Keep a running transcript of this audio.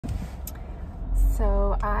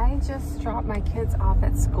So I just dropped my kids off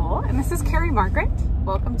at school, and this is Carrie Margaret.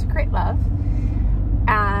 Welcome to Great Love.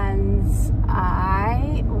 And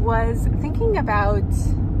I was thinking about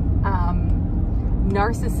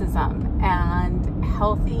narcissism and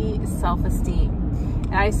healthy self-esteem.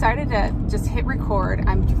 And I decided to just hit record.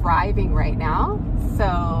 I'm driving right now, so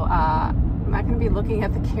I'm not going to be looking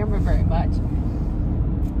at the camera very much.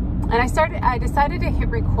 And I decided to hit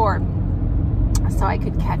record so I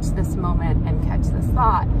could catch this moment and catch this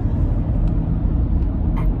thought.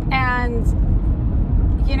 And,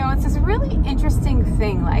 you know, it's this really interesting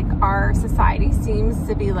thing. Like, our society seems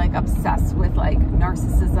to be like obsessed with like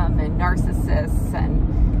narcissism and narcissists, and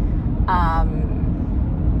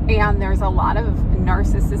there's a lot of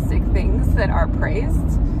narcissistic things that are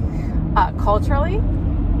praised culturally.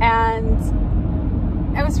 And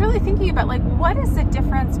I was really thinking about, like, what is the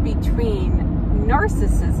difference between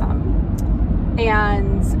narcissism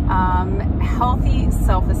and healthy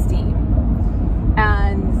self-esteem?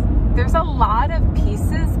 And there's a lot of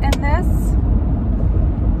pieces in this,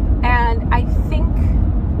 and I think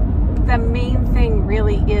the main thing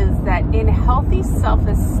really is that in healthy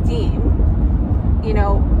self-esteem, you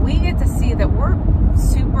know, we get to see that we're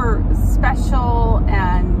super special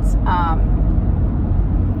and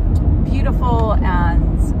beautiful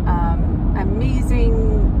and amazing,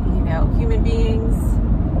 you know, human beings,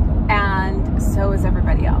 and so is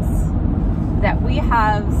everybody else. That we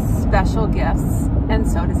have special gifts, and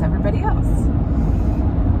so does everybody else.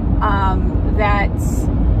 That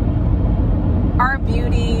our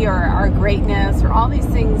beauty or our greatness or all these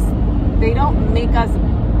things, they don't make us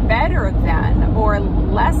better than or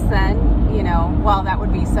less than, you know, well, that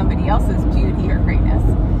would be somebody else's beauty or greatness.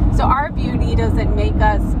 So our beauty doesn't make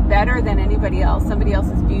us better than anybody else. Somebody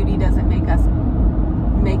else's beauty doesn't make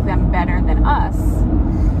them better than us.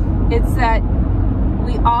 It's that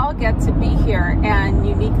we all get to be here and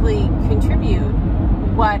uniquely contribute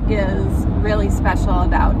what is really special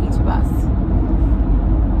about each of us.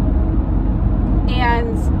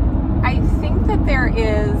 And I think that there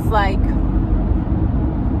is like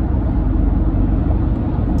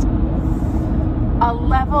a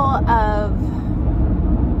level of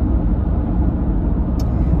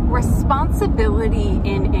responsibility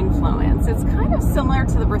in influence. It's kind of similar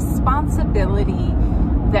to the responsibility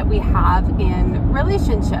that we have in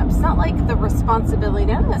relationships. Not like the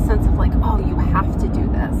responsibility in the sense of like, oh, you have to do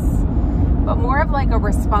this, but more of like a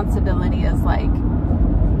responsibility as like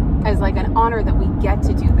an honor that we get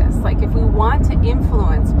to do this. Like, if we want to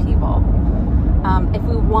influence people, if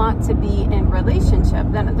we want to be in relationship,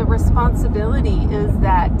 then the responsibility is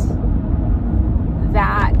that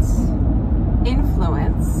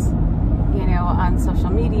influence, you know, on social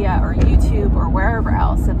media or YouTube or wherever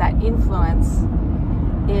else, that influence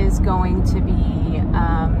is going to be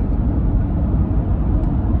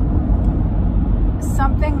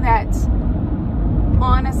something that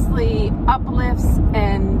honestly uplifts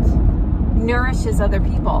and nourishes other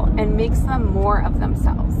people and makes them more of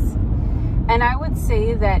themselves. And I would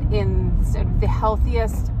say that in sort of the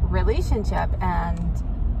healthiest relationship and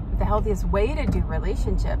the healthiest way to do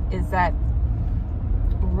relationship is that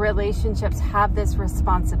relationships have this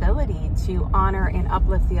responsibility to honor and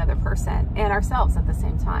uplift the other person and ourselves at the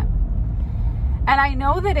same time. And I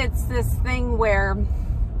know that it's this thing where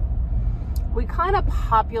we kind of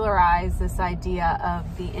popularize this idea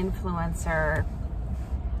of the influencer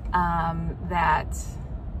that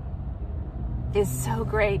is so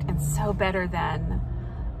great and so better than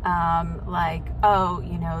like, oh,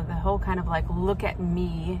 you know, the whole kind of like look at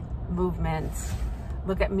me movement.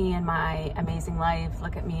 Look at me and my amazing life.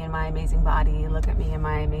 Look at me and my amazing body. Look at me and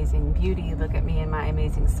my amazing beauty. Look at me and my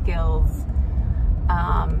amazing skills.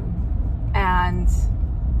 And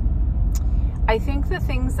I think the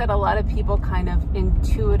things that a lot of people kind of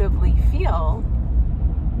intuitively feel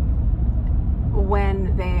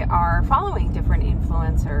when they are following different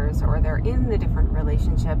influencers or they're in the different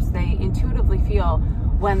relationships, they intuitively feel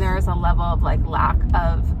when there's a level of like lack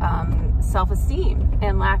of self-esteem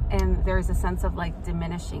and there's a sense of like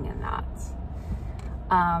diminishing in that.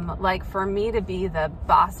 Like, for me to be the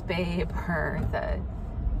boss babe or the,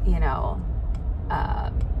 you know,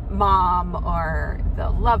 mom or the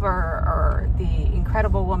lover or the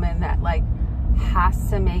incredible woman that like has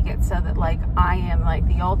to make it so that like I am like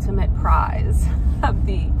the ultimate prize of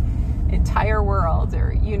the entire world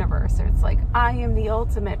or universe, or it's like I am the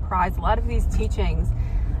ultimate prize. A lot of these teachings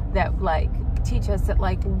that like teach us that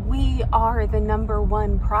like we are the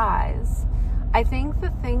 #1 prize. I think the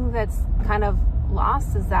thing that's kind of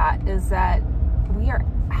lost is that we are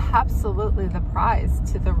absolutely the prize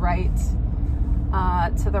to the right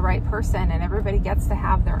person, and everybody gets to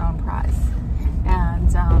have their own prize.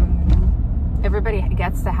 And everybody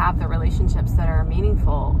gets to have the relationships that are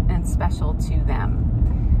meaningful and special to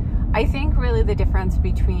them. I think really the difference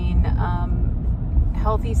between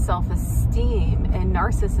healthy self-esteem and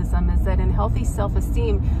narcissism is that in healthy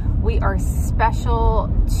self-esteem, we are special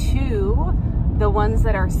to the ones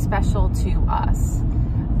that are special to us.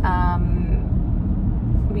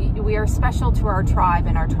 We are special to our tribe,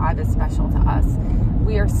 and our tribe is special to us.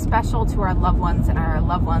 We are special to our loved ones, and our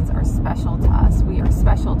loved ones are special to us. We are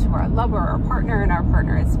special to our lover or partner, and our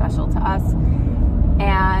partner is special to us.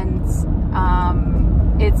 And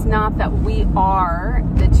it's not that we are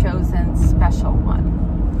the chosen special one.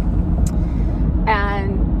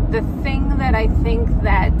 And the thing that I think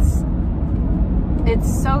that it's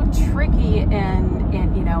so tricky in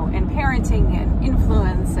parenting and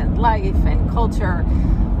influence and life and culture,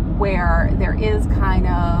 where there is kind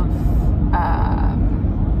of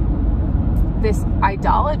this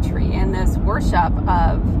idolatry and this worship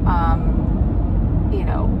of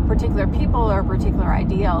particular people or particular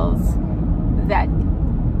ideals that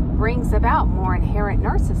brings about more inherent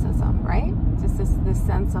narcissism, right? Just this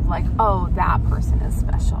sense of like, oh, that person is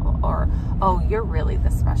special, or oh, you're really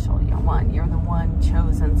the special one, you're the one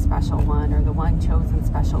chosen special one, or the one chosen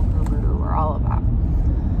special guru, or all of that.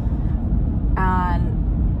 And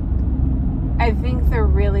I think the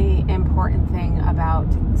really important thing about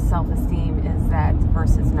self-esteem is that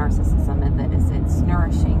versus narcissism, and that is it's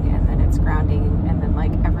nourishing, and then it's grounding, and then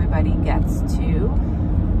like everybody gets to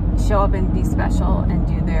show up and be special and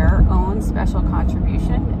do their own special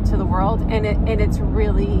contribution to the world. And it's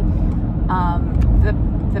really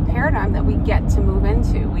the paradigm that we get to move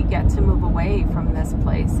into. We get to move away from this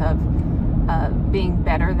place of being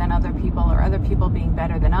better than other people, or other people being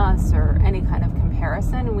better than us, or any kind of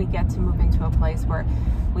comparison. And we get to move into a place where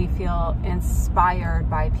we feel inspired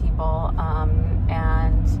by people,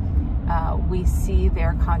 and we see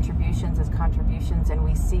their contributions as contributions, and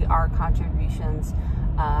we see our contributions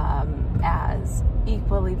as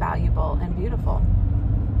equally valuable and beautiful.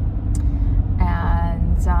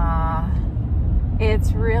 And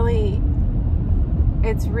it's really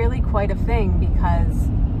quite a thing, because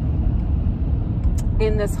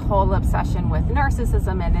in this whole obsession with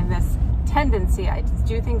narcissism, and in this tendency, I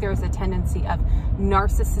do think there's a tendency of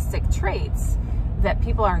narcissistic traits that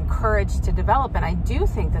people are encouraged to develop. And I do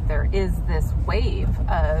think that there is this wave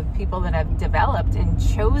of people that have developed and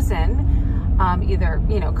chosen either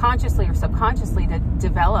consciously or subconsciously to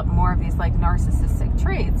develop more of these like narcissistic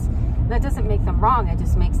traits. That doesn't make them wrong. It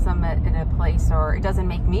just makes them in a place, or it doesn't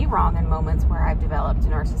make me wrong in moments where I've developed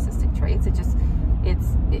narcissistic traits. It just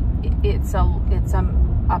it's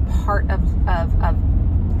a part of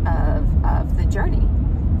the journey.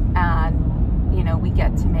 And we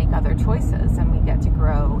get to make other choices, and we get to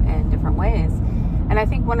grow in different ways. And I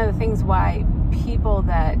think one of the things why people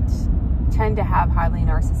that tend to have highly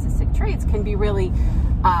narcissistic traits can be really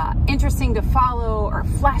interesting to follow, or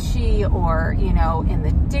flashy, or in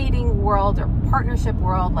the dating world or partnership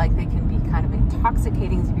world, like they can be kind of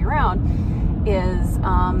intoxicating to be around, is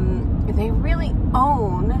they really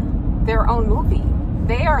own their own movie.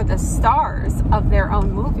 They are the stars of their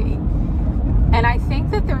own movie. And I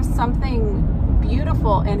think that there's something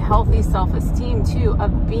beautiful in healthy self-esteem too,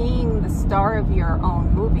 of being the star of your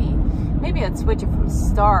own movie. Maybe I'd switch it from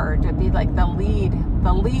star to be like the lead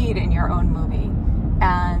in your own movie,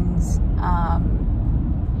 and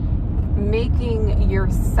making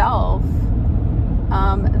yourself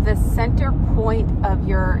the center point of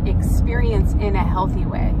your experience in a healthy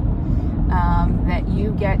way. That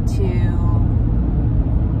you get to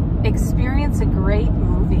experience a great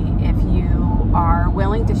movie if you are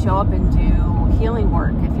willing to show up and do healing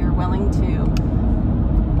work, if you're willing to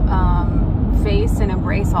face and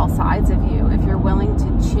embrace all sides of you, if you're willing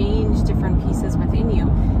to change different pieces within you,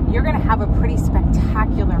 you're going to have a pretty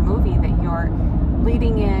spectacular movie that you're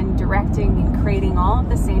leading in, directing, and creating all at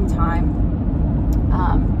the same time.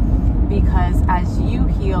 Because as you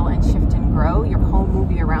heal and shift and grow, your whole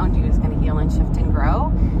movie around you is going to heal and shift and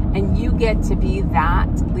grow, and you get to be that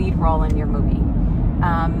lead role in your movie.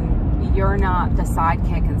 You're not the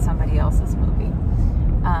sidekick in somebody else's movie.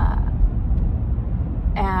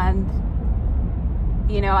 And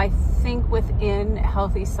I think within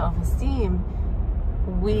healthy self-esteem,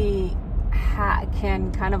 we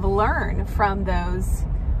can kind of learn from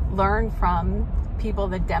people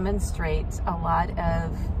that demonstrate a lot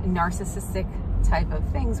of narcissistic type of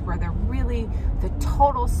things, where they're really the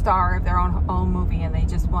total star of their own movie, and they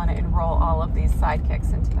just want to enroll all of these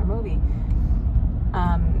sidekicks into their movie,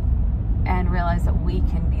 and realize that we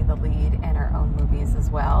can be the lead in our own movies as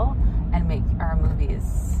well, and make our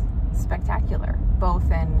movies spectacular,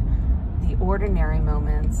 both in the ordinary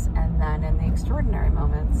moments and then in the extraordinary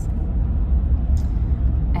moments.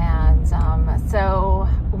 And so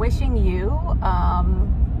wishing you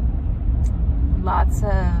lots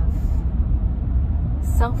of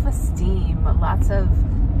self-esteem, lots of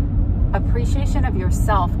appreciation of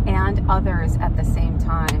yourself and others at the same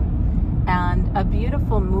time, and a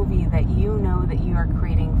beautiful movie that you know that you are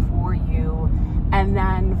creating for you and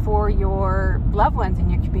then for your loved ones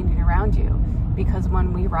and your community around you. Because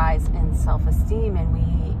when we rise in self-esteem and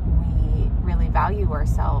we really value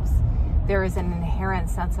ourselves, there is an inherent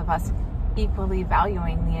sense of us equally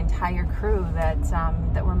valuing the entire crew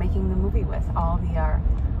that we're making the movie with, all of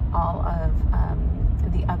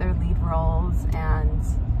the other lead roles and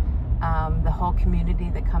the whole community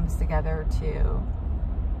that comes together to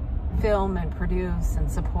film and produce and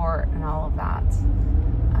support and all of that.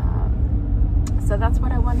 So that's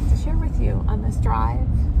what I wanted to share with you on this drive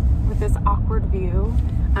with this awkward view.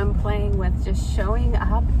 I'm playing with just showing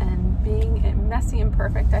up and being messy and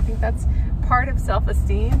perfect. I think that's part of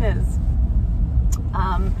self-esteem, is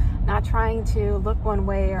not trying to look one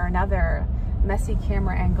way or another. Messy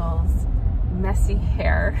camera angles, messy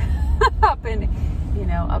hair, up in a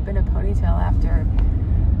ponytail after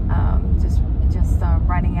just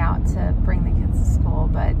running out to bring the kids to school.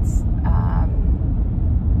 But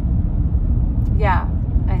yeah,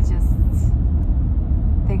 I just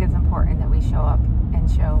think it's important that we show up and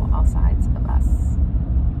show all sides of us.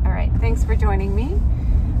 All right, thanks for joining me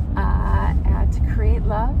to create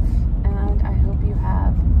love, and I hope you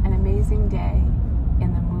have an amazing day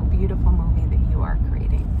in the beautiful movie that you are creating.